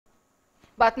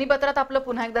बातमीपत्रात आपलं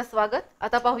पुन्हा एकदा स्वागत।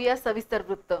 आता पाहूया सविस्तर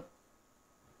वृत्त।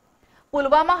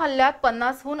 पुलवामा हल्ल्यात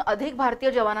 50हून अधिक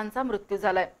भारतीय जवानांचा मृत्यू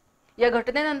झालाय। या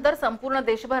घटनेनंतर संपूर्ण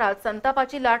देशभरात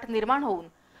संतापाची लाट निर्माण होऊन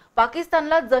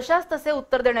पाकिस्तानला जशास तसे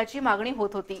उत्तर देण्याची मागणी होत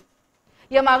होती।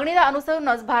 या मागणीला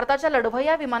अनुसरूनच भारताच्या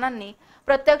लढवय्या विमानांनी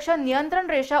प्रत्यक्ष नियंत्रण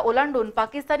रेषा ओलांडून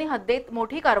पाकिस्तानी हद्दीत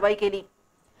मोठी कारवाई केली।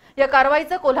 या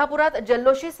कारवाईचं कोल्हापुरात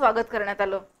जल्लोषी स्वागत करण्यात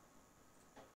आलं।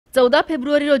 14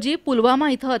 फेब्रुवारी रोजी पुलवामा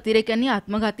इथं अतिरेक्यांनी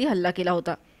आत्मघाती हल्ला केला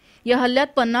होता। या हल्ल्यात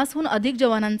 50हून अधिक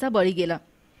जवानांचा बळी गेला।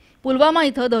 पुलवामा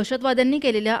इथं दहशतवाद्यांनी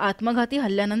केलेल्या आत्मघाती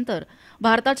हल्ल्यानंतर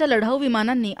भारताच्या लढाऊ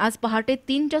विमानांनी आज पहाटे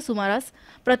 3च्या सुमारास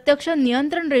प्रत्यक्ष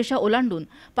नियंत्रण रेषा ओलांडून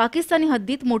पाकिस्तानी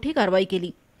हद्दीत मोठी कारवाई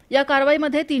केली। या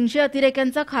कारवाईमध्ये 300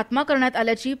 अतिरेक्यांचा खात्मा करण्यात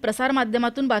आल्याची प्रसार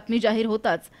माध्यमातून बातमी जाहीर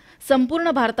होताच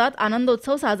संपूर्ण भारतात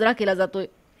आनंदोत्सव साजरा केला जातोय।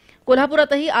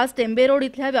 कोल्हापुरातही आज टेंबे रोड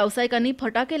इथल्या व्यावसायिकांनी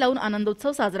फटाके लावून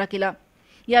आनंदोत्सव साजरा केला।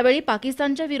 यावेळी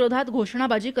पाकिस्तानच्या विरोधात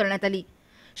घोषणाबाजी करण्यात आली।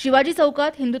 शिवाजी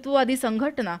चौकात हिंदुत्ववादी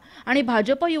संघटना आणि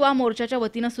भाजप युवा मोर्चाच्या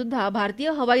वतीने सुद्धा भारतीय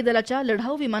हवाई दलाच्या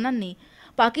लढाऊ विमानांनी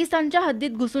पाकिस्तानच्या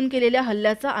हद्दीत घुसून केलेल्या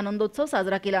हल्ल्याचा आनंदोत्सव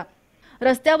साजरा केला।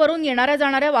 रस्त्यावरून येणाऱ्या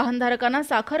जाणाऱ्या वाहनधारकांना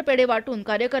साखर पेढे वाटून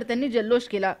कार्यकर्त्यांनी जल्लोष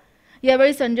केला।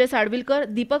 यावेळी संजय साडविलकर,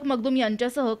 दीपक मगदूम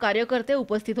यांच्यासह कार्यकर्ते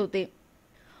उपस्थित होते।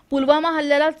 पुलवामा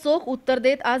हल्ल्याला चोख उत्तर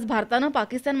देत आज भारताने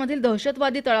पाकिस्तानमधील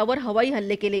दहशतवादी तळावर हवाई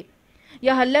हल्ले केले।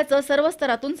 या हल्ल्याचं सर्व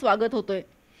स्तरातून स्वागत होतोय।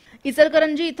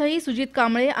 इचलकरंजी इथंही सुजित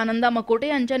कांबळे, आनंदा मकोटे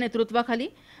यांच्या नेतृत्वाखाली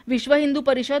विश्व हिंदू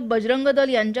परिषद, बजरंग दल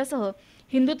यांच्यासह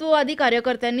हिंदुत्ववादी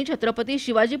कार्यकर्त्यांनी छत्रपती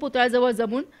शिवाजी पुतळ्याजवळ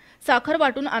जमून साखर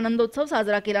वाटून आनंदोत्सव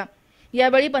साजरा केला।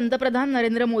 यावेळी पंतप्रधान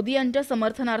नरेंद्र मोदी यांच्या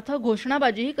समर्थनार्थ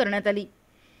घोषणाबाजीही करण्यात आली।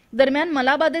 दरम्यान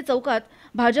मलाबादे चौकात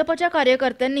भाजपच्या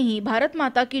कार्यकर्त्यांनीही भारत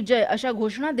माता की जय अशा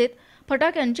घोषणा देत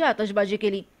फटाक्यांची आतषबाजी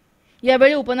केली।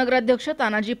 यावेळी उपनगराध्यक्ष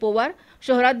तानाजी पोवार,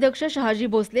 शहराध्यक्ष शहाजी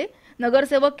भोसले,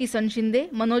 नगरसेवक किसन शिंदे,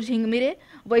 मनोज हिंगमिरे,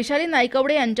 वैशाली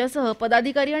नाईकवडे यांच्यासह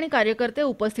पदाधिकारी आणि कार्यकर्ते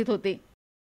उपस्थित होते।